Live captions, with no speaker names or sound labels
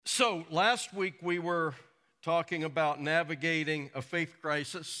So last week we were talking about navigating a faith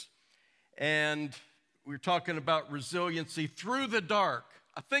crisis, and we were talking about resiliency through the dark.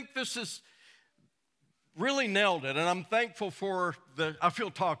 I think this is really nailed it, and I'm thankful for I feel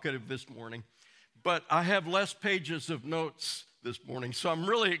talkative this morning, but I have less pages of notes this morning, so I'm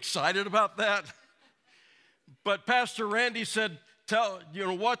really excited about that. But Pastor Randy said,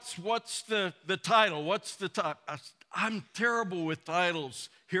 what's the title? What's the title? I'm terrible with titles.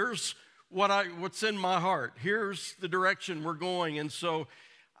 Here's what's in my heart. Here's the direction we're going. And so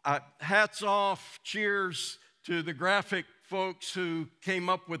hats off, cheers to the graphic folks who came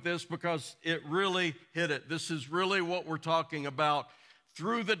up with this, because it really hit it. This is really what we're talking about,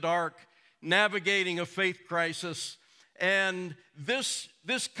 through the dark, navigating a faith crisis. And this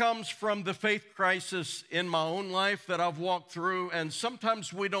comes from the faith crisis in my own life that I've walked through. And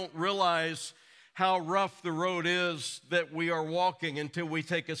sometimes we don't realize how rough the road is that we are walking until we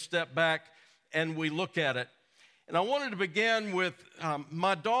take a step back and we look at it. And I wanted to begin with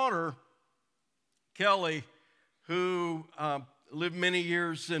my daughter, Kelly, who lived many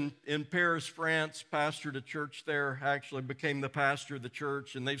years in Paris, France, pastored a church there, actually became the pastor of the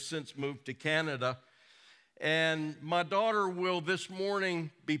church, and they've since moved to Canada. And my daughter will this morning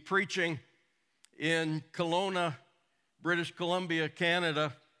be preaching in Kelowna, British Columbia,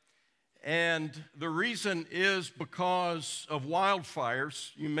 Canada. And the reason is because of wildfires.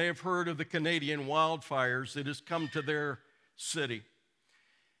 You may have heard of the Canadian wildfires. It has come to their city.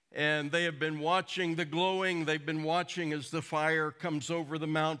 And they have been watching the glowing. They've been watching as the fire comes over the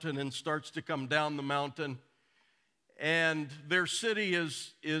mountain and starts to come down the mountain. And their city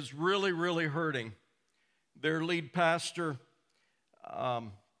is really, really hurting. Their lead pastor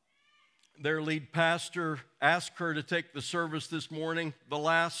asked her to take the service this morning. The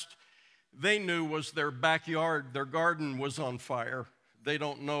last they knew was their backyard, their garden was on fire. They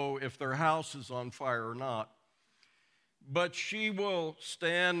don't know if their house is on fire or not. But she will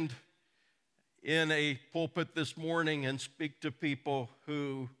stand in a pulpit this morning and speak to people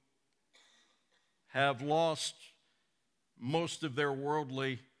who have lost most of their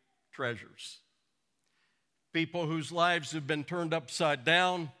worldly treasures. People whose lives have been turned upside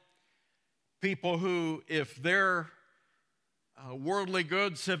down. People who, if their worldly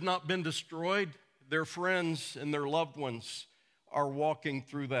goods have not been destroyed, their friends and their loved ones are walking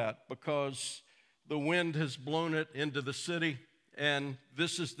through that because the wind has blown it into the city, and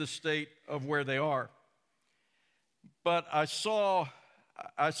this is the state of where they are. But I saw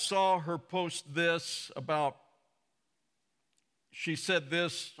her post this about, she said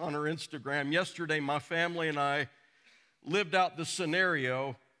this on her Instagram: yesterday my family and I lived out the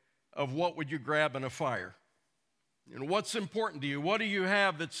scenario of what would you grab in a fire. And what's important to you? What do you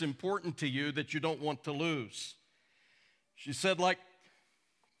have that's important to you that you don't want to lose? She said,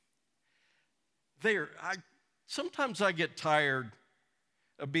 sometimes I get tired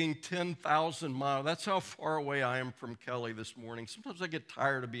of being 10,000 miles. That's how far away I am from Kelly this morning. Sometimes I get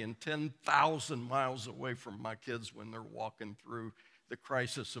tired of being 10,000 miles away from my kids when they're walking through the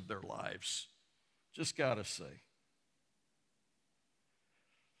crisis of their lives. Just gotta say.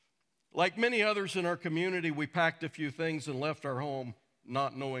 Like many others in our community, we packed a few things and left our home,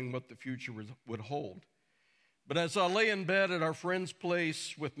 not knowing what the future would hold. But as I lay in bed at our friend's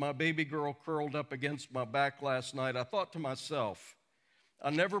place with my baby girl curled up against my back last night, I thought to myself,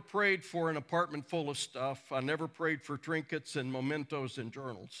 I never prayed for an apartment full of stuff. I never prayed for trinkets and mementos and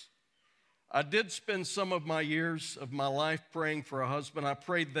journals. I did spend some of my years of my life praying for a husband. I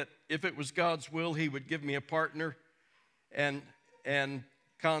prayed that if it was God's will, he would give me a partner and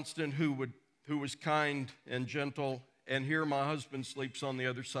constant who was kind and gentle, and here my husband sleeps on the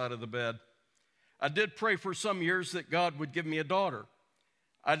other side of the bed. I did pray for some years that God would give me a daughter.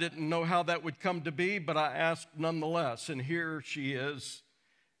 I didn't know how that would come to be, but I asked nonetheless, and here she is,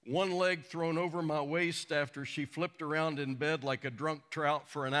 one leg thrown over my waist after she flipped around in bed like a drunk trout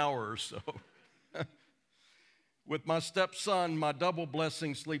for an hour or so. With my stepson, my double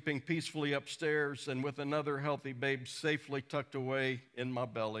blessing, sleeping peacefully upstairs, and with another healthy babe safely tucked away in my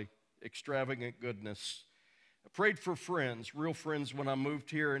belly. Extravagant goodness. I prayed for friends, real friends, when I moved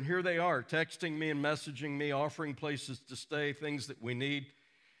here, and here they are, texting me and messaging me, offering places to stay, things that we need.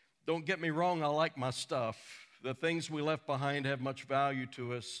 Don't get me wrong, I like my stuff. The things we left behind have much value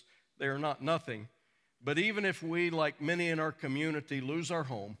to us. They are not nothing. But even if we, like many in our community, lose our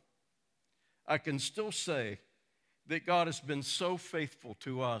home, I can still say that God has been so faithful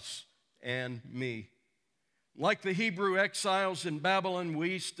to us and me. Like the Hebrew exiles in Babylon,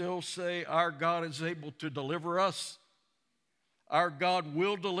 we still say our God is able to deliver us. Our God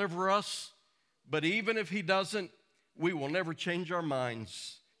will deliver us, but even if he doesn't, we will never change our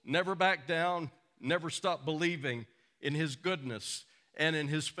minds never back down, never stop believing in his goodness and in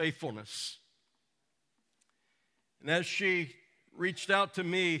his faithfulness. And as she reached out to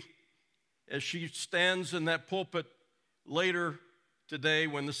me, as she stands in that pulpit later today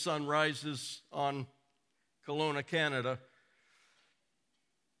when the sun rises on Kelowna, Canada,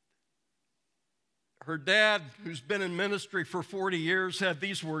 her dad, who's been in ministry for 40 years, had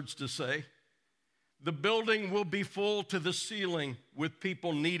these words to say: "The building will be full to the ceiling with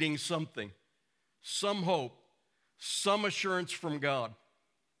people needing something, some hope, some assurance from God.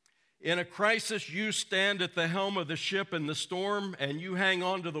 In a crisis, you stand at the helm of the ship in the storm, and you hang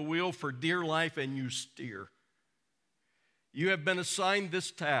on to the wheel for dear life, and you steer. You have been assigned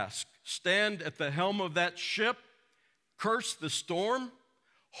this task. Stand at the helm of that ship, curse the storm,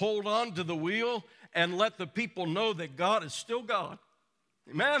 hold on to the wheel, and let the people know that God is still God."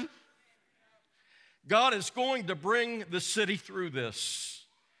 Amen? God is going to bring the city through this.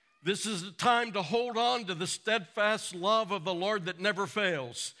 This is the time to hold on to the steadfast love of the Lord that never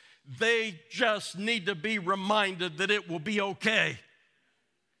fails. They just need to be reminded that it will be okay.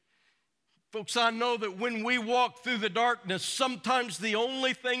 Folks, I know that when we walk through the darkness, sometimes the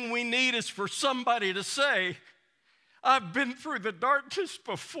only thing we need is for somebody to say, "I've been through the darkness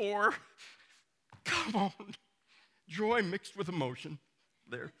before." Come on. Joy mixed with emotion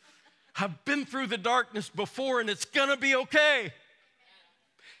there. I've been through the darkness before, and it's going to be okay.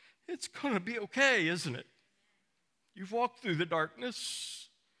 It's going to be okay, isn't it? You've walked through the darkness.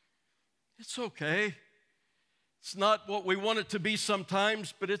 It's okay. It's not what we want it to be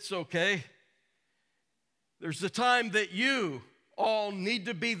sometimes, but it's okay. There's a time that you all need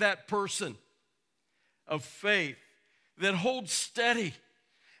to be that person of faith that holds steady.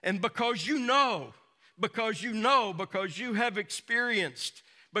 And because you have experienced,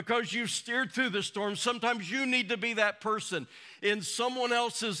 because you've steered through the storm, sometimes you need to be that person in someone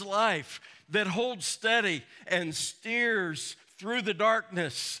else's life that holds steady and steers through the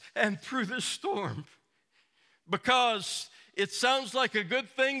darkness and through the storm. Because it sounds like a good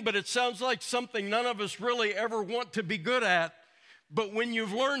thing, but it sounds like something none of us really ever want to be good at. But when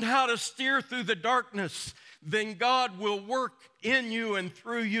you've learned how to steer through the darkness, then God will work in you and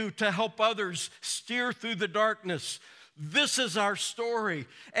through you to help others steer through the darkness. This is our story,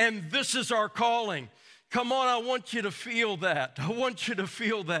 and this is our calling. Come on, I want you to feel that. I want you to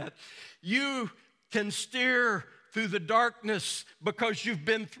feel that. You can steer through the darkness because you've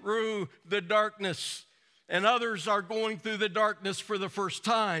been through the darkness. And others are going through the darkness for the first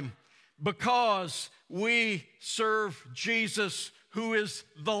time because we serve Jesus, who is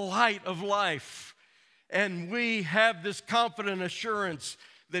the light of life. And we have this confident assurance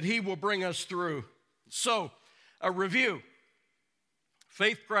that he will bring us through. So, a review.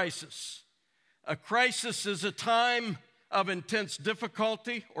 Faith crisis. A crisis is a time of intense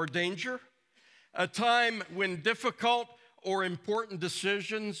difficulty or danger, a time when difficult or important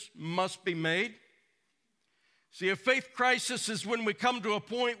decisions must be made. See, a faith crisis is when we come to a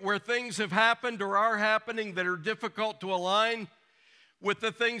point where things have happened or are happening that are difficult to align with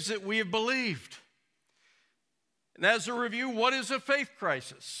the things that we have believed. And as a review, what is a faith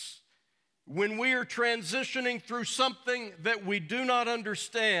crisis? When we are transitioning through something that we do not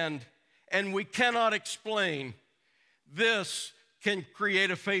understand and we cannot explain, this can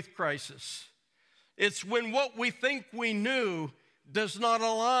create a faith crisis. It's when what we think we knew does not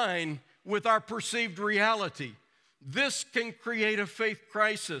align with our perceived reality. This can create a faith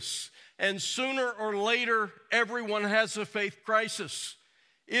crisis. And sooner or later, everyone has a faith crisis.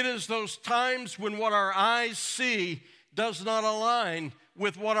 It is those times when what our eyes see does not align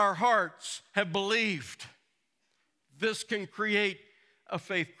with what our hearts have believed. This can create a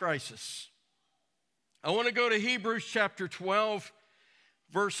faith crisis. I want to go to Hebrews chapter 12,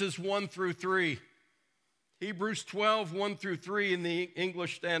 verses 1 through 3. Hebrews 12, 1 through 3 in the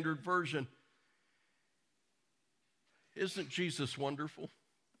English Standard Version. Isn't Jesus wonderful?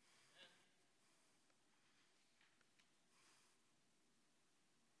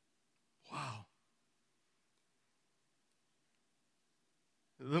 Wow.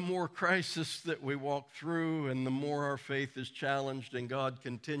 The more crisis that we walk through and the more our faith is challenged and God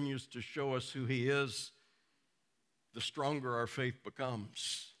continues to show us who he is, the stronger our faith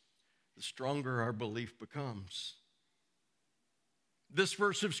becomes, the stronger our belief becomes. This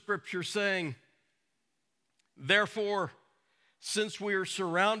verse of Scripture saying, "Therefore, since we are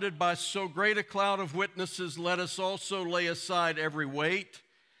surrounded by so great a cloud of witnesses, let us also lay aside every weight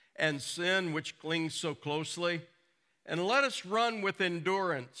and sin which clings so closely, and let us run with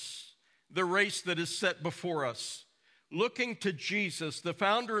endurance the race that is set before us, looking to Jesus, the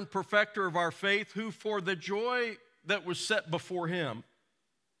founder and perfecter of our faith, who for the joy that was set before him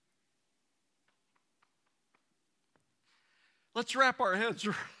Let's wrap our heads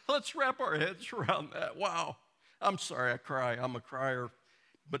around that. Wow. I'm sorry I cry. I'm a crier,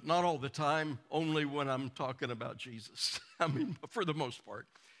 but not all the time, only when I'm talking about Jesus. I mean, for the most part.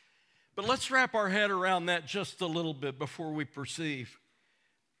 But let's wrap our head around that just a little bit before we proceed.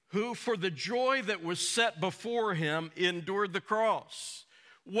 Who, for the joy that was set before him, endured the cross.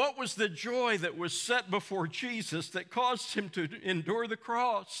 What was the joy that was set before Jesus that caused him to endure the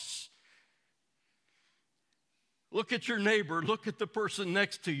cross? Look at your neighbor. Look at the person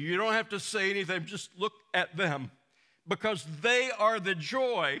next to you. You don't have to say anything. Just look at them, because they are the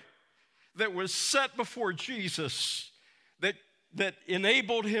joy that was set before Jesus that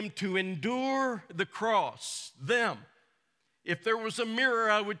enabled him to endure the cross. Them. If there was a mirror,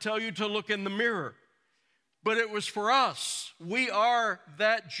 I would tell you to look in the mirror. But it was for us. We are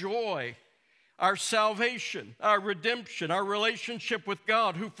that joy, our salvation, our redemption, our relationship with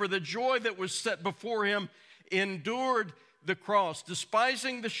God, who for the joy that was set before him endured the cross,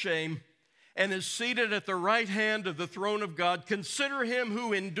 despising the shame, and is seated at the right hand of the throne of God. Consider him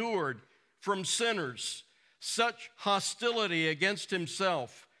who endured from sinners such hostility against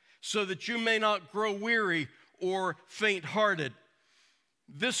himself, so that you may not grow weary or faint-hearted.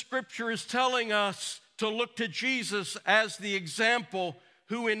 This scripture is telling us to look to Jesus as the example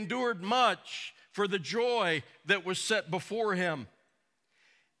who endured much for the joy that was set before him.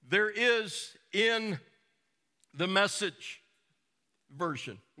 There is in the Message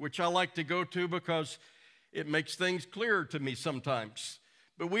version, which I like to go to because it makes things clearer to me sometimes.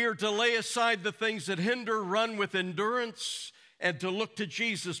 But we are to lay aside the things that hinder, run with endurance, and to look to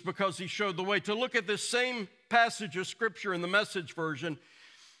Jesus because he showed the way. To look at this same passage of Scripture in the Message version,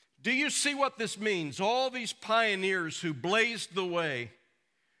 do you see what this means? All these pioneers who blazed the way,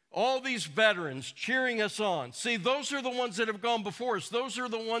 all these veterans cheering us on. See, those are the ones that have gone before us. Those are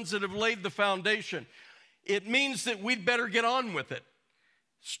the ones that have laid the foundation. It means that we'd better get on with it.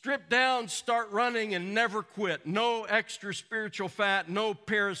 Strip down, start running, and never quit. No extra spiritual fat, no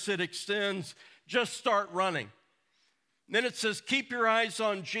parasitic sins. Just start running. Then it says, keep your eyes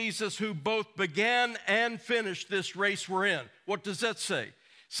on Jesus, who both began and finished this race we're in. What does that say? It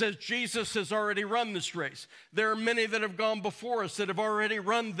says Jesus has already run this race. There are many that have gone before us that have already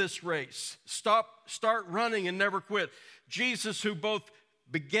run this race. Start running and never quit. Jesus, who both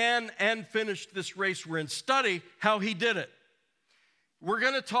began and finished this race we're in. Study how he did it. We're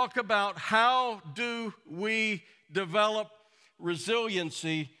going to talk about how do we develop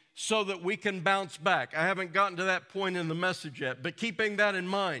resiliency so that we can bounce back. I haven't gotten to that point in the message yet, but keeping that in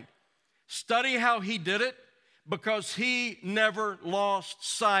mind, study how he did it because he never lost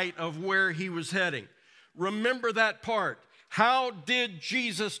sight of where he was heading. Remember that part. How did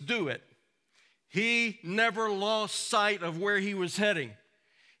Jesus do it? He never lost sight of where he was heading.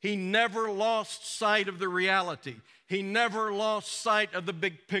 He never lost sight of the reality. He never lost sight of the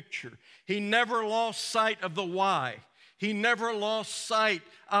big picture. He never lost sight of the why. He never lost sight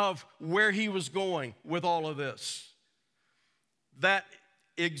of where he was going with all of this. That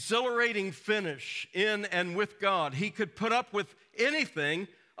exhilarating finish in and with God, he could put up with anything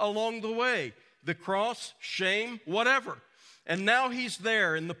along the way. The cross, shame, whatever. And now he's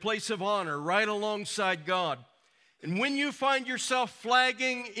there in the place of honor right alongside God. And when you find yourself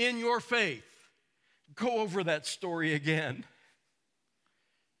flagging in your faith, go over that story again.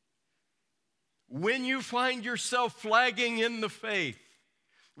 When you find yourself flagging in the faith,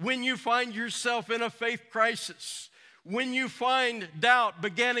 when you find yourself in a faith crisis, when you find doubt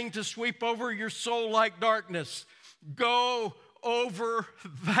beginning to sweep over your soul like darkness, go over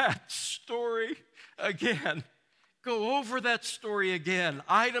that story again. Go over that story again,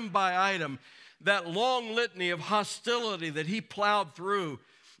 item by item, that long litany of hostility that he plowed through,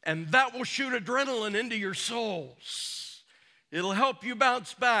 and that will shoot adrenaline into your souls. It'll help you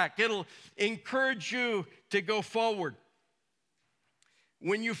bounce back. It'll encourage you to go forward.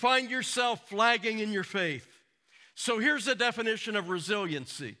 When you find yourself flagging in your faith. So here's the definition of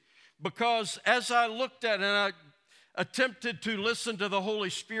resiliency. Because as I looked at and I attempted to listen to the Holy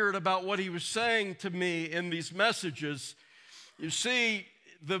Spirit about what he was saying to me in these messages, you see,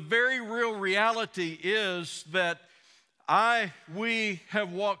 the very real reality is that we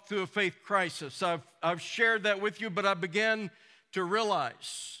have walked through a faith crisis. I've shared that with you, but I began to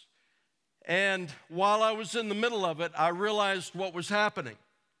realize. And while I was in the middle of it, I realized what was happening.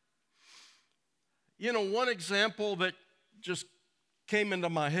 You know, one example that just came into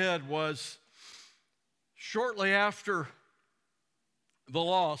my head was shortly after the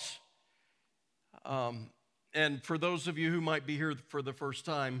loss, and for those of you who might be here for the first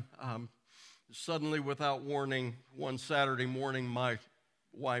time, suddenly without warning, one Saturday morning, my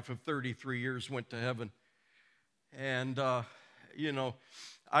wife of 33 years went to heaven. And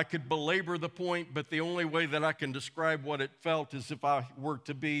I could belabor the point, but the only way that I can describe what it felt is if I were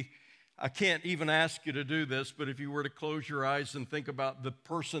to be, I can't even ask you to do this, but if you were to close your eyes and think about the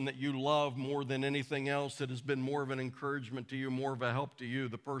person that you love more than anything else that has been more of an encouragement to you, more of a help to you,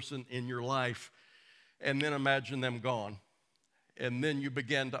 the person in your life, and then imagine them gone. And then you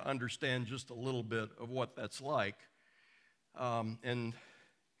begin to understand just a little bit of what that's like. And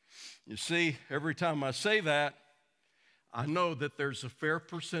you see, every time I say that, I know that there's a fair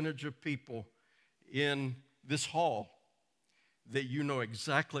percentage of people in this hall that you know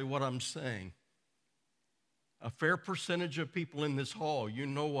exactly what I'm saying. A fair percentage of people in this hall, you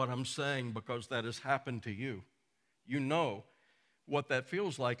know what I'm saying because that has happened to you. You know what that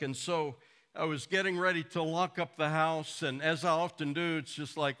feels like. And so I was getting ready to lock up the house, and as I often do, it's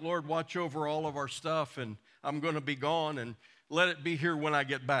just like, Lord, watch over all of our stuff, and I'm going to be gone, and let it be here when I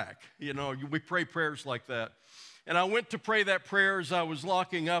get back. We pray prayers like that. And I went to pray that prayer as I was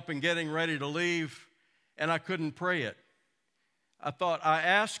locking up and getting ready to leave, and I couldn't pray it. I thought, I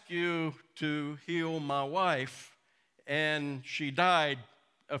asked you to heal my wife, and she died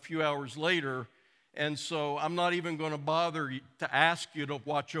a few hours later, and so I'm not even going to bother to ask you to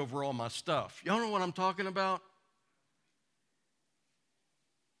watch over all my stuff. Y'all know what I'm talking about?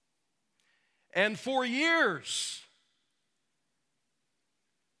 And for years,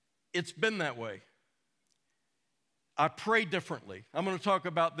 it's been that way. I pray differently. I'm going to talk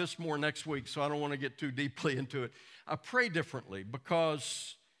about this more next week, so I don't want to get too deeply into it. I pray differently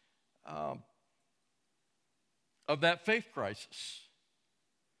because of that faith crisis.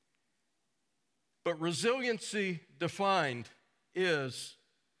 But resiliency defined is,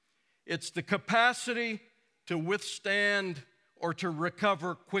 it's the capacity to withstand or to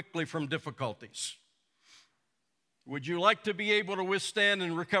recover quickly from difficulties. Would you like to be able to withstand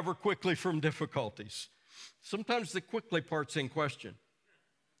and recover quickly from difficulties? Sometimes the quickly part's in question.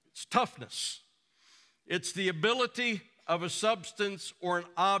 It's toughness. It's the ability of a substance or an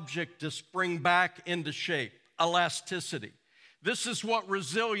object to spring back into shape, elasticity. This is what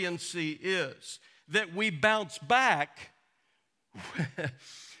resiliency is, that we bounce back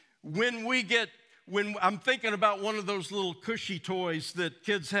when I'm thinking about one of those little cushy toys that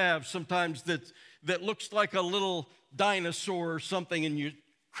kids have sometimes that looks like a little dinosaur or something, and you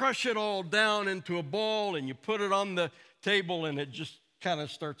crush it all down into a ball and you put it on the table and it just kind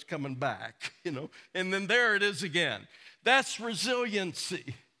of starts coming back, and then there it is again. That's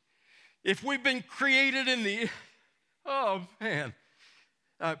resiliency. If we've been created oh man,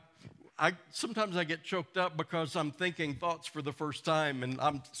 sometimes I get choked up because I'm thinking thoughts for the first time, and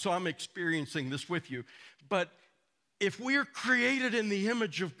I'm experiencing this with you. But if we are created in the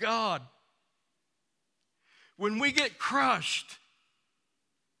image of God, when we get crushed,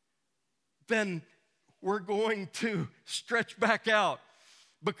 then we're going to stretch back out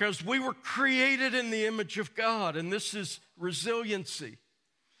because we were created in the image of God, and this is resiliency.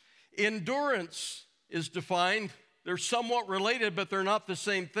 Endurance is defined, they're somewhat related, but they're not the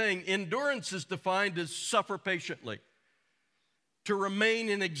same thing. Endurance is defined as suffer patiently, to remain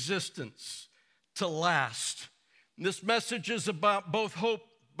in existence, to last. And this message is about both hope,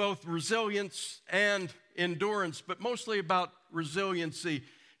 both resilience and endurance, but mostly about resiliency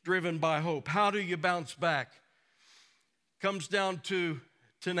driven by hope. How do you bounce back? Comes down to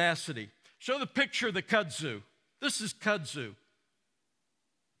tenacity. Show the picture of the kudzu. This is kudzu.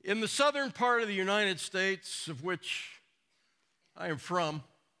 In the southern part of the United States, of which I am from,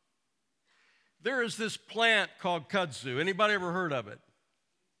 there is this plant called kudzu. Anybody ever heard of it?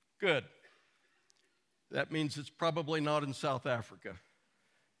 Good. That means it's probably not in South Africa.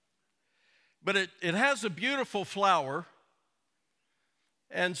 But it has a beautiful flower.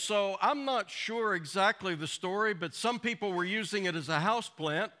 And so I'm not sure exactly the story, but some people were using it as a house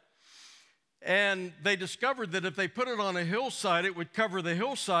plant. And they discovered that if they put it on a hillside, it would cover the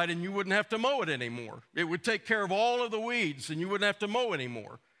hillside and you wouldn't have to mow it anymore. It would take care of all of the weeds and you wouldn't have to mow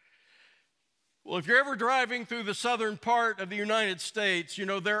anymore. Well, if you're ever driving through the southern part of the United States,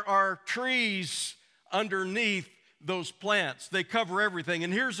 there are trees underneath those plants. They cover everything.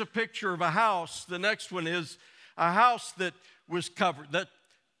 And here's a picture of a house. The next one is a house that was covered.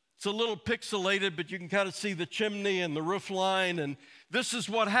 It's a little pixelated, but you can kind of see the chimney and the roof line, and this is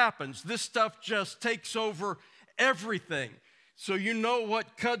what happens. This stuff just takes over everything. So you know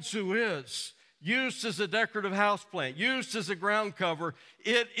what kudzu is. Used as a decorative houseplant, used as a ground cover,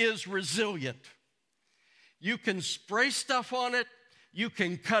 it is resilient. You can spray stuff on it, you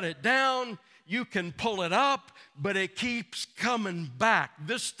can cut it down, you can pull it up, but it keeps coming back.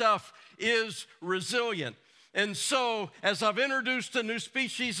 This stuff is resilient. And so, as I've introduced a new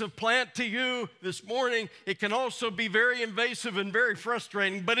species of plant to you this morning, it can also be very invasive and very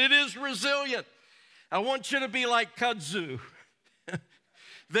frustrating, but it is resilient. I want you to be like kudzu,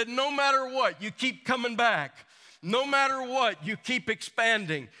 that no matter what, you keep coming back. No matter what, you keep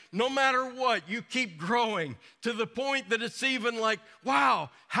expanding. No matter what, you keep growing to the point that it's even like,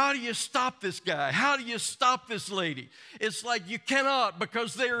 wow, how do you stop this guy? How do you stop this lady? It's like you cannot,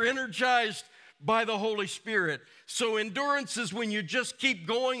 because they are energized by the Holy Spirit. So endurance is when you just keep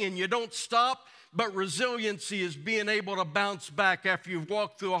going and you don't stop, but resiliency is being able to bounce back after you've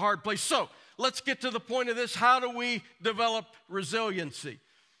walked through a hard place. So let's get to the point of this. How do we develop resiliency?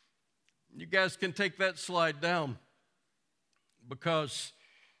 You guys can take that slide down, because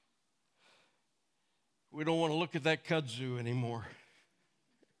we don't want to look at that kudzu anymore.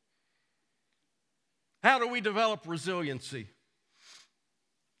 How do we develop resiliency?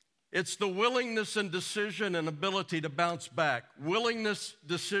 It's the willingness and decision and ability to bounce back. Willingness,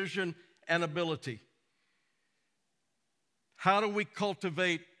 decision, and ability. How do we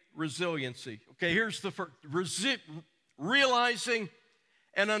cultivate resiliency? Okay, here's the first. Realizing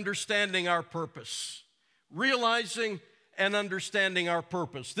and understanding our purpose. Realizing and understanding our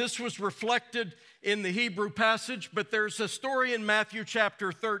purpose. This was reflected in the Hebrew passage, but there's a story in Matthew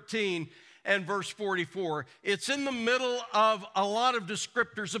chapter 13 and verse 44. It's in the middle of a lot of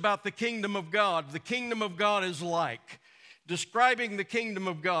descriptors about the kingdom of God. The kingdom of God is like. Describing the kingdom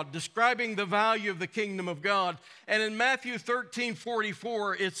of God, describing the value of the kingdom of God. And in Matthew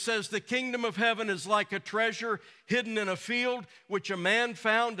 13:44, it says, the kingdom of heaven is like a treasure hidden in a field, which a man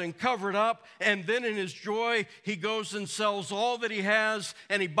found and covered up, and then in his joy, he goes and sells all that he has,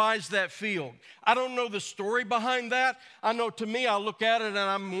 and he buys that field. I don't know the story behind that. I know, to me, I look at it, and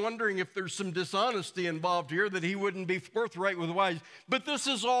I'm wondering if there's some dishonesty involved here, that he wouldn't be forthright with why. But this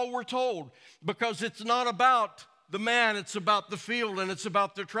is all we're told, because it's not about the man, it's about the field, and it's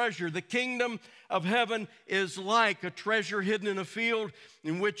about the treasure. The kingdom of heaven is like a treasure hidden in a field,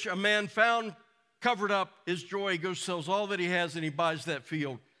 in which a man found, covered up his joy. He goes, sells all that he has, and he buys that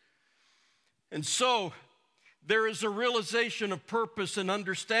field. And so there is a realization of purpose and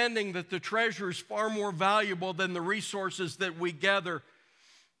understanding that the treasure is far more valuable than the resources that we gather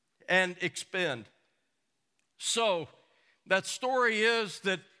and expend. So that story is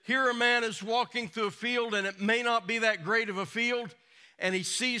that here a man is walking through a field, and it may not be that great of a field, and he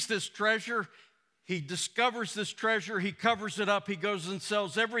sees this treasure. He discovers this treasure. He covers it up. He goes and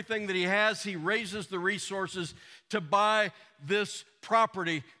sells everything that he has. He raises the resources to buy this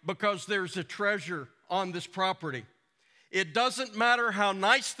property because there's a treasure on this property. It doesn't matter how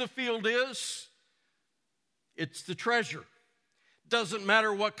nice the field is. It's the treasure. Doesn't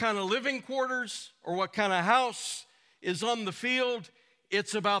matter what kind of living quarters or what kind of house is on the field.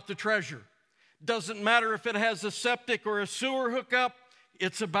 It's about the treasure. Doesn't matter if it has a septic or a sewer hookup.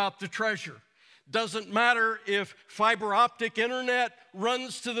 It's about the treasure. Doesn't matter if fiber optic internet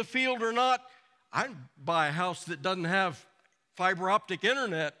runs to the field or not. I'd buy a house that doesn't have fiber optic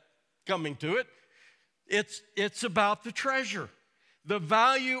internet coming to it. It's about the treasure. The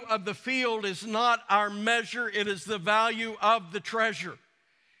value of the field is not our measure. It is the value of the treasure.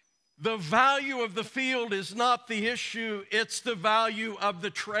 The value of the field is not the issue. It's the value of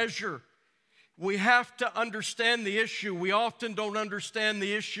the treasure. We have to understand the issue. We often don't understand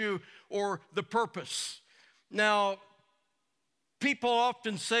the issue or the purpose. Now, people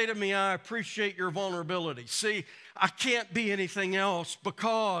often say to me, I appreciate your vulnerability. See, I can't be anything else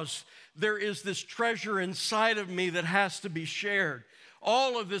because there is this treasure inside of me that has to be shared.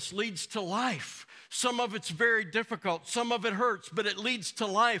 All of this leads to life. Some of it's very difficult. Some of it hurts, but it leads to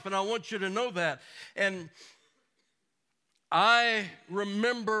life, and I want you to know that. And I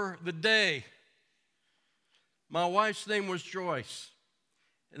remember the day. My wife's name was Joyce.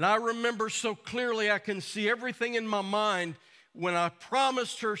 And I remember so clearly, I can see everything in my mind when I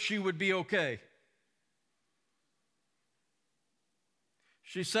promised her she would be okay.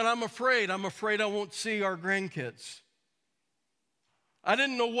 She said, I'm afraid I won't see our grandkids. I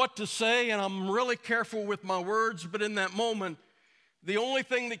didn't know what to say, and I'm really careful with my words, but in that moment, the only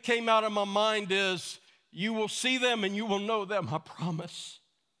thing that came out of my mind is, you will see them and you will know them, I promise.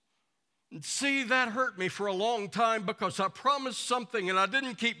 And see, that hurt me for a long time because I promised something and I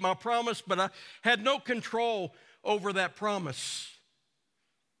didn't keep my promise, but I had no control over that promise.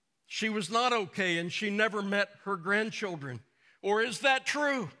 She was not okay, and she never met her grandchildren. Or is that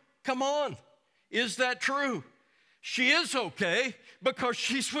true? Come on, is that true? She is okay because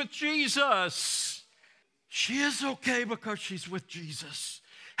she's with Jesus. She is okay because she's with Jesus.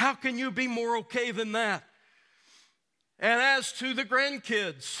 How can you be more okay than that? And as to the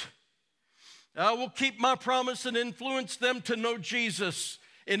grandkids, I will keep my promise and influence them to know Jesus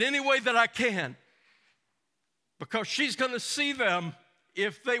in any way that I can, because she's going to see them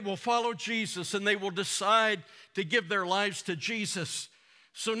if they will follow Jesus and they will decide to give their lives to Jesus.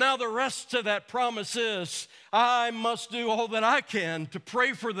 So now the rest of that promise is, I must do all that I can to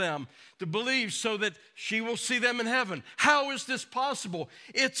pray for them, to believe so that she will see them in heaven. How is this possible?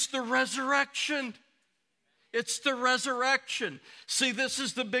 It's the resurrection. It's the resurrection. See, this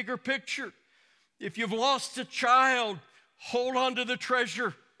is the bigger picture. If you've lost a child, hold on to the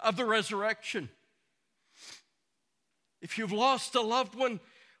treasure of the resurrection. If you've lost a loved one,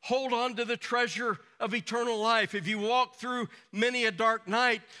 hold on to the treasure of eternal life. If you walk through many a dark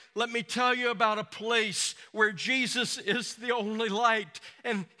night, let me tell you about a place where Jesus is the only light,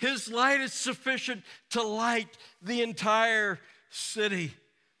 and his light is sufficient to light the entire city.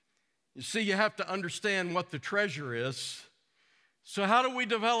 You see, you have to understand what the treasure is. So how do we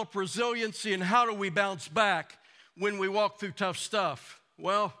develop resiliency, and how do we bounce back when we walk through tough stuff?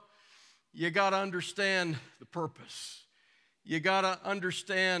 Well, you got to understand the purpose. You got to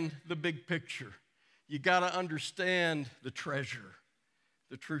understand the big picture. You got to understand the treasure,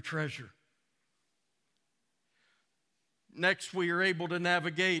 the true treasure. Next, we are able to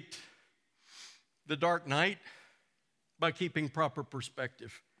navigate the dark night by keeping proper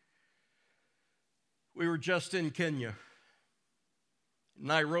perspective. We were just in Kenya,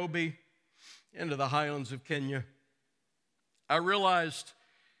 Nairobi, into the highlands of Kenya. I realized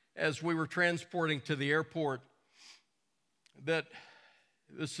as we were transporting to the airport that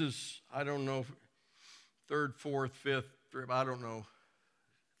this is, I don't know, third, fourth, fifth trip, I don't know,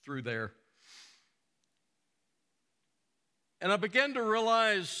 through there. And I began to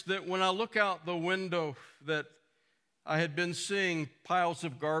realize that when I look out the window that I had been seeing piles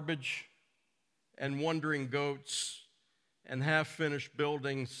of garbage and wandering goats and half-finished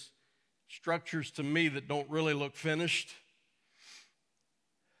buildings, structures to me that don't really look finished.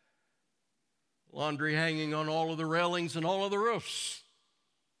 Laundry hanging on all of the railings and all of the roofs.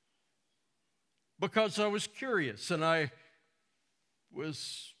 Because I was curious and I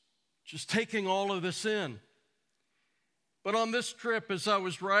was just taking all of this in. But on this trip, as I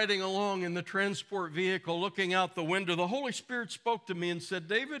was riding along in the transport vehicle, looking out the window, the Holy Spirit spoke to me and said,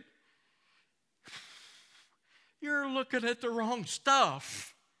 David, you're looking at the wrong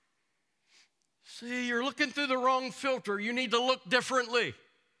stuff. See, you're looking through the wrong filter. You need to look differently.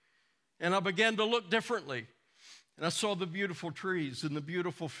 And I began to look differently. And I saw the beautiful trees and the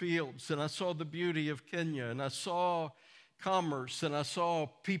beautiful fields. And I saw the beauty of Kenya. And I saw commerce. And I saw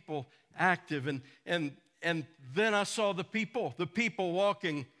people active. And then I saw the people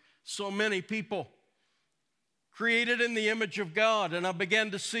walking, so many people created in the image of God. And I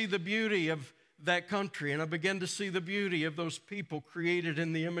began to see the beauty of that country. And I began to see the beauty of those people created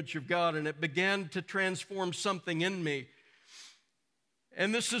in the image of God. And it began to transform something in me.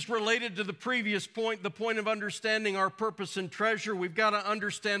 And this is related to the previous point, the point of understanding our purpose and treasure. We've got to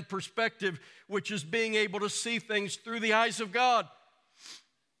understand perspective, which is being able to see things through the eyes of God.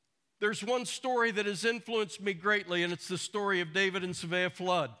 There's one story that has influenced me greatly, and it's the story of David and Svea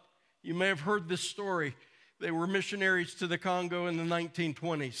Flood. You may have heard this story. They were missionaries to the Congo in the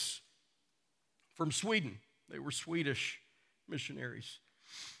 1920s from Sweden. They were Swedish missionaries.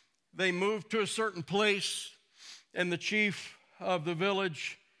 They moved to a certain place, and the chief of the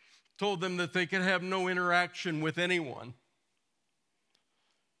village told them that they could have no interaction with anyone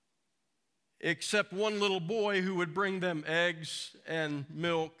except one little boy who would bring them eggs and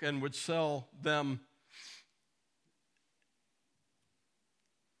milk and would sell them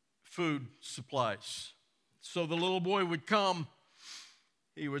food supplies. So the little boy would come,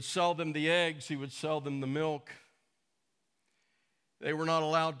 he would sell them the eggs, he would sell them the milk. They were not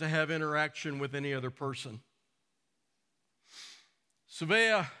allowed to have interaction with any other person.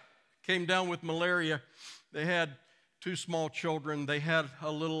 Svea came down with malaria. They had 2 small children. They had a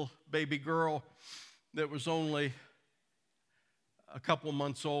little baby girl that was only a couple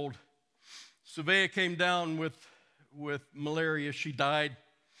months old. Svea came down with malaria. She died.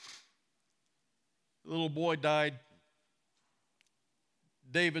 The little boy died.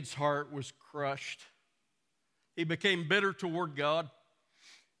 David's heart was crushed. He became bitter toward God.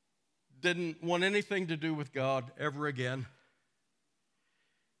 Didn't want anything to do with God ever again.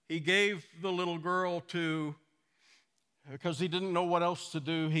 He gave the little girl because he didn't know what else to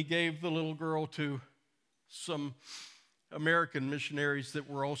do, he gave the little girl to some American missionaries that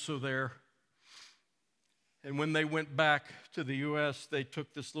were also there. And when they went back to the U.S., they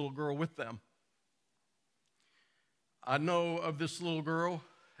took this little girl with them. I know of this little girl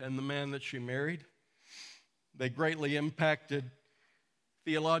and the man that she married. They greatly impacted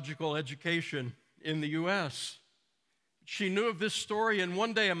theological education in the U.S. She knew of this story, and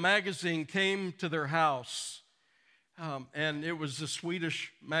one day a magazine came to their house, and it was a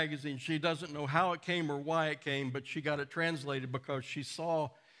Swedish magazine. She doesn't know how it came or why it came, but she got it translated because she saw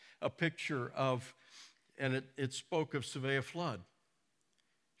a picture of, and it spoke of Sevilla flood.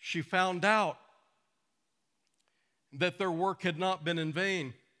 She found out that their work had not been in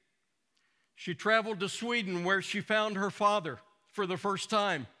vain. She traveled to Sweden, where she found her father for the first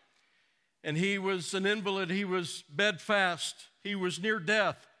time. And he was an invalid. He was bedfast. He was near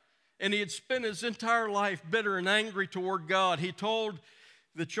death. And he had spent his entire life bitter and angry toward God. He told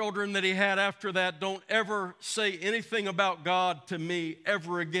the children that he had after that, don't ever say anything about God to me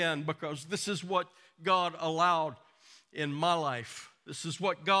ever again, because this is what God allowed in my life. This is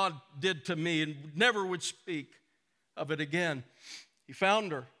what God did to me, and never would speak of it again. He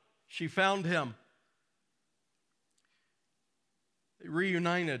found her. She found him. They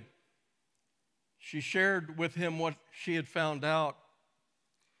reunited. She shared with him what she had found out.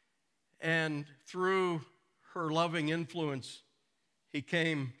 And through her loving influence, he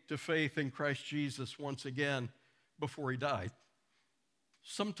came to faith in Christ Jesus once again before he died.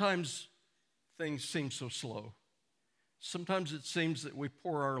 Sometimes things seem so slow. Sometimes it seems that we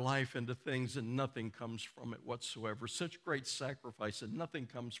pour our life into things and nothing comes from it whatsoever. Such great sacrifice and nothing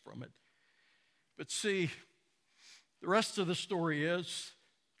comes from it. But see, the rest of the story is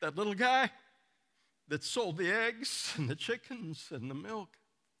that little guy that sold the eggs and the chickens and the milk,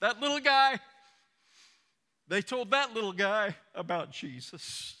 that little guy, they told that little guy about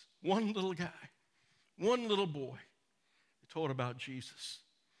Jesus. One little guy, one little boy, they told about Jesus.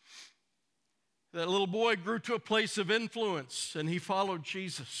 That little boy grew to a place of influence, and he followed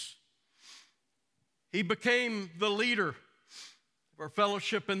Jesus. He became the leader of our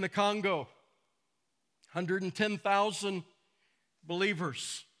fellowship in the Congo. 110,000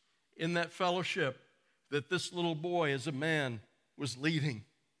 believers in that fellowship that this little boy, as a man, was leading.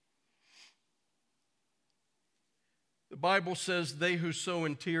 The Bible says, they who sow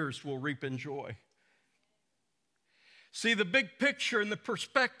in tears will reap in joy. See, the big picture and the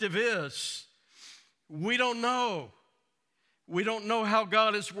perspective is, we don't know. We don't know how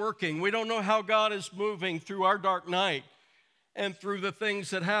God is working. We don't know how God is moving through our dark night and through the things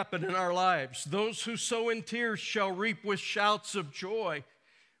that happen in our lives. Those who sow in tears shall reap with shouts of joy.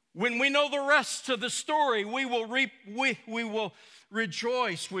 When we know the rest of the story, we will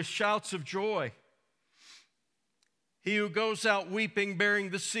rejoice with shouts of joy. He who goes out weeping,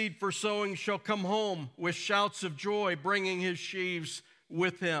 bearing the seed for sowing, shall come home with shouts of joy, bringing his sheaves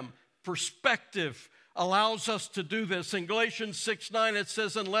with him. Perspective allows us to do this. In Galatians 6:9 it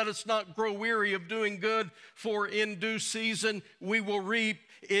says, and let us not grow weary of doing good, for in due season we will reap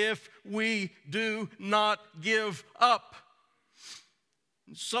if we do not give up.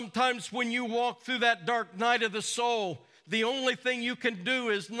 Sometimes when you walk through that dark night of the soul, the only thing you can do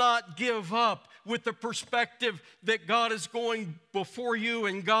is not give up, with the perspective that God is going before you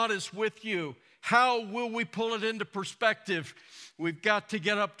and God is with you. How will we pull it into perspective? We've got to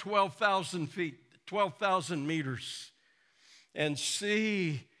get up 12,000 feet. 12,000 meters, and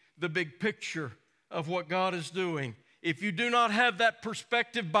see the big picture of what God is doing. If you do not have that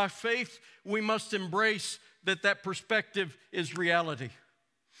perspective by faith, we must embrace that perspective is reality.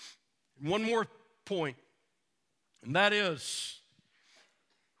 One more point, and that is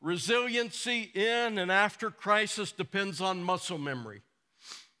resiliency in and after crisis depends on muscle memory.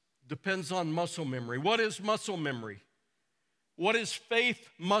 Depends on muscle memory. What is muscle memory? What is faith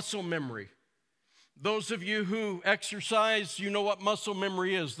muscle memory? Those of you who exercise, you know what muscle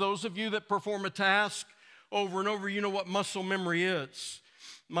memory is. Those of you that perform a task over and over, you know what muscle memory is.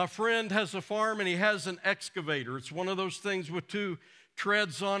 My friend has a farm and he has an excavator. It's one of those things with two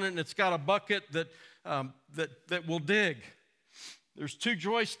treads on it, and it's got a bucket that will dig. There's two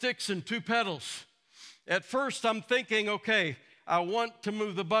joysticks and two pedals. At first, I'm thinking, okay, I want to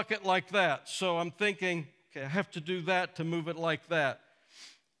move the bucket like that. So I'm thinking, okay, I have to do that to move it like that.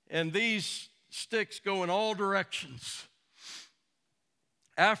 And these sticks go in all directions.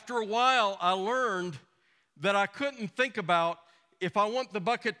 After a while, I learned that I couldn't think about, if I want the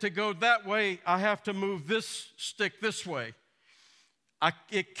bucket to go that way, I have to move this stick this way.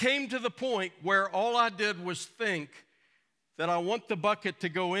 It came to the point where all I did was think that I want the bucket to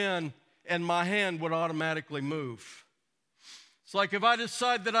go in, and my hand would automatically move. It's like if I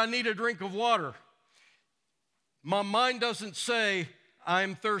decide that I need a drink of water, my mind doesn't say,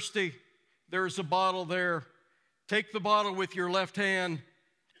 I'm thirsty, there's a bottle there. Take the bottle with your left hand,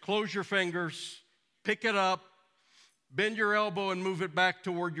 close your fingers, pick it up, bend your elbow and move it back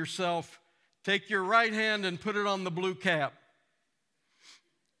toward yourself. Take your right hand and put it on the blue cap.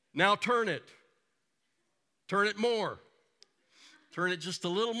 Now turn it. Turn it more. Turn it just a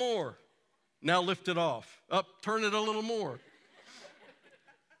little more. Now lift it off. Up, turn it a little more.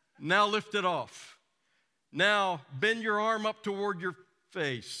 Now lift it off. Now bend your arm up toward your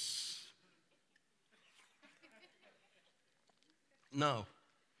face. No.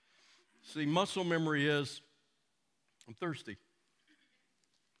 See, muscle memory is, I'm thirsty.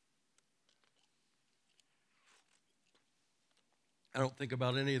 I don't think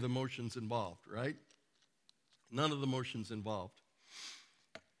about any of the motions involved, right? None of the motions involved.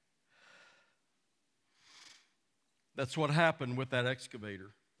 That's what happened with that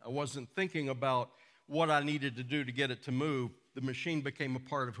excavator. I wasn't thinking about what I needed to do to get it to move. The machine became a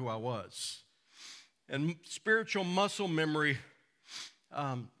part of who I was. And spiritual muscle memory,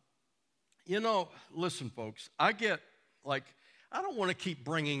 listen, folks, I don't want to keep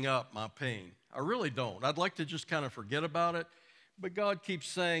bringing up my pain. I really don't. I'd like to just kind of forget about it. But God keeps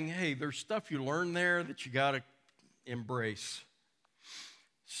saying, hey, there's stuff you learn there that you got to embrace.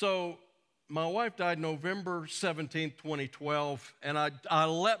 So my wife died November 17th, 2012, and I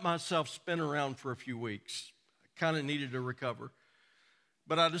let myself spin around for a few weeks. I kind of needed to recover.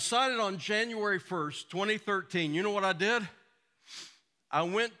 But I decided on January 1st, 2013, you know what I did? I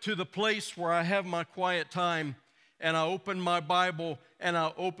went to the place where I have my quiet time, and I opened my Bible, and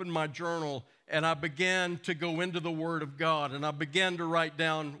I opened my journal, and I began to go into the Word of God, and I began to write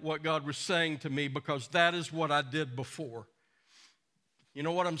down what God was saying to me, because that is what I did before. You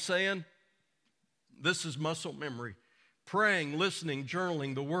know what I'm saying? This is muscle memory. Praying, listening,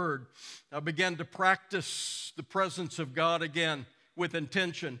 journaling the Word. I began to practice the presence of God again with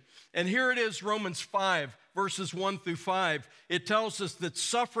intention. And here it is, Romans 5, verses 1 through 5. It tells us that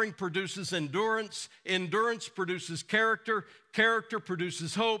suffering produces endurance, endurance produces character, character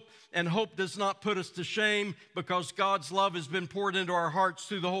produces hope, and hope does not put us to shame because God's love has been poured into our hearts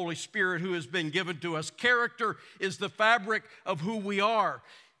through the Holy Spirit who has been given to us. Character is the fabric of who we are.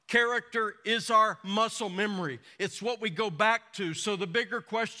 Character is our muscle memory. It's what we go back to. So the bigger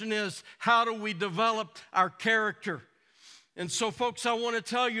question is, how do we develop our character? And so, folks, I want to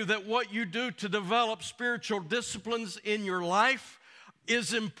tell you that what you do to develop spiritual disciplines in your life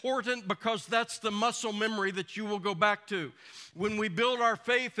is important because that's the muscle memory that you will go back to. When we build our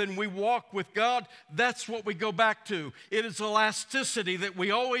faith and we walk with God, that's what we go back to. It is elasticity that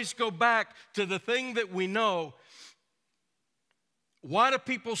we always go back to the thing that we know. Why do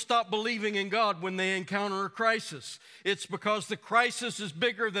people stop believing in God when they encounter a crisis? It's because the crisis is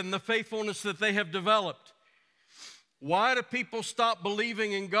bigger than the faithfulness that they have developed. Why do people stop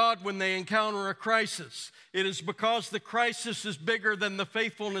believing in God when they encounter a crisis? It is because the crisis is bigger than the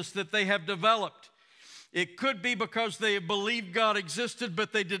faithfulness that they have developed. It could be because they believed God existed,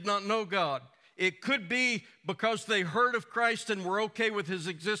 but they did not know God. It could be because they heard of Christ and were okay with His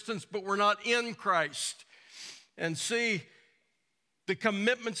existence, but were not in Christ. And see, the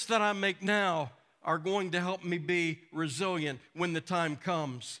commitments that I make now are going to help me be resilient when the time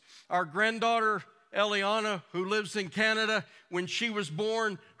comes. Our granddaughter, Eliana, who lives in Canada, when she was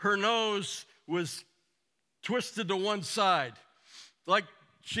born, her nose was twisted to one side, like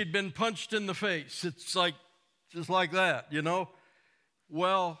she'd been punched in the face. It's like, just like that, you know?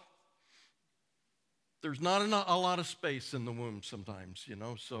 Well, there's not a lot of space in the womb sometimes, you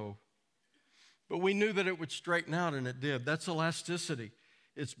know, so. But we knew that it would straighten out, and it did. That's elasticity.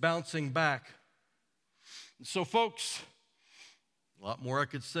 It's bouncing back. So, folks, a lot more I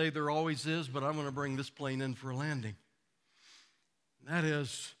could say, there always is, but I'm going to bring this plane in for a landing. That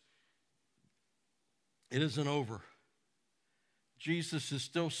is, it isn't over. Jesus is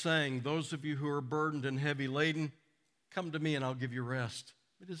still saying, those of you who are burdened and heavy laden, come to me and I'll give you rest.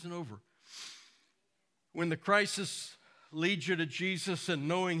 It isn't over. When the crisis leads you to Jesus and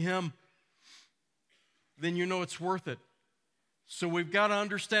knowing Him, then you know it's worth it. So we've got to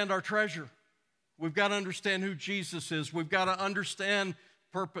understand our treasure. We've got to understand who Jesus is. We've got to understand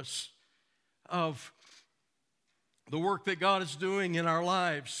purpose of the work that God is doing in our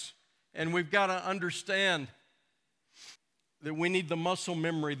lives. And we've got to understand that we need the muscle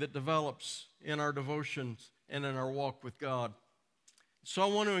memory that develops in our devotions and in our walk with God. So I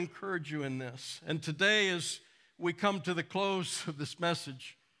want to encourage you in this. And today, as we come to the close of this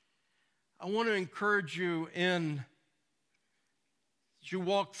message, I want to encourage you as you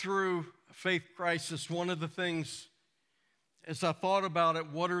walk through a faith crisis. One of the things, as I thought about it,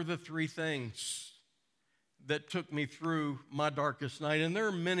 what are the three things that took me through my darkest night? And there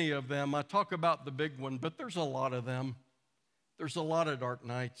are many of them. I talk about the big one, but there's a lot of them. There's a lot of dark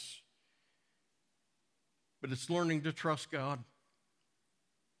nights. But it's learning to trust God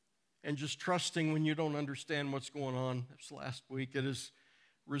and just trusting when you don't understand what's going on. This last week, it is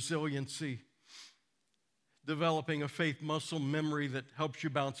resiliency, developing a faith muscle memory that helps you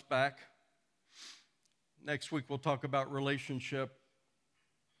bounce back. Next week, we'll talk about relationship.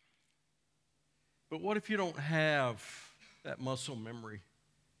 But what if you don't have that muscle memory?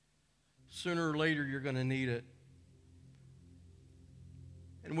 Sooner or later, you're going to need it.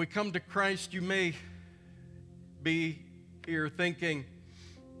 And we come to Christ, you may be here thinking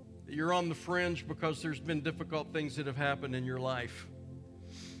that you're on the fringe because there's been difficult things that have happened in your life.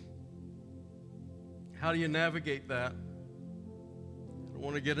 How do you navigate that? I don't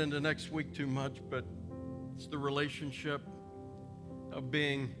want to get into next week too much, but it's the relationship of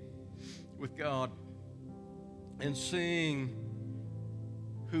being with God and seeing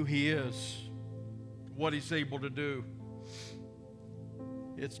who He is, what He's able to do.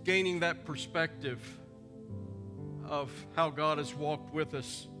 It's gaining that perspective of how God has walked with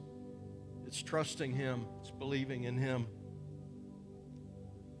us. It's trusting Him. It's believing in Him.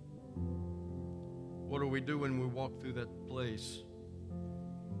 What do we do when we walk through that place?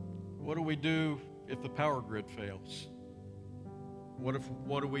 What do we do if the power grid fails?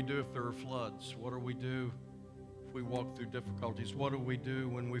 What do we do if there are floods? What do we do if we walk through difficulties? What do we do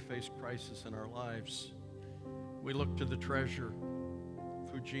when we face crisis in our lives? We look to the treasure of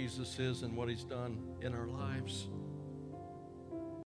who Jesus is and what He's done in our lives.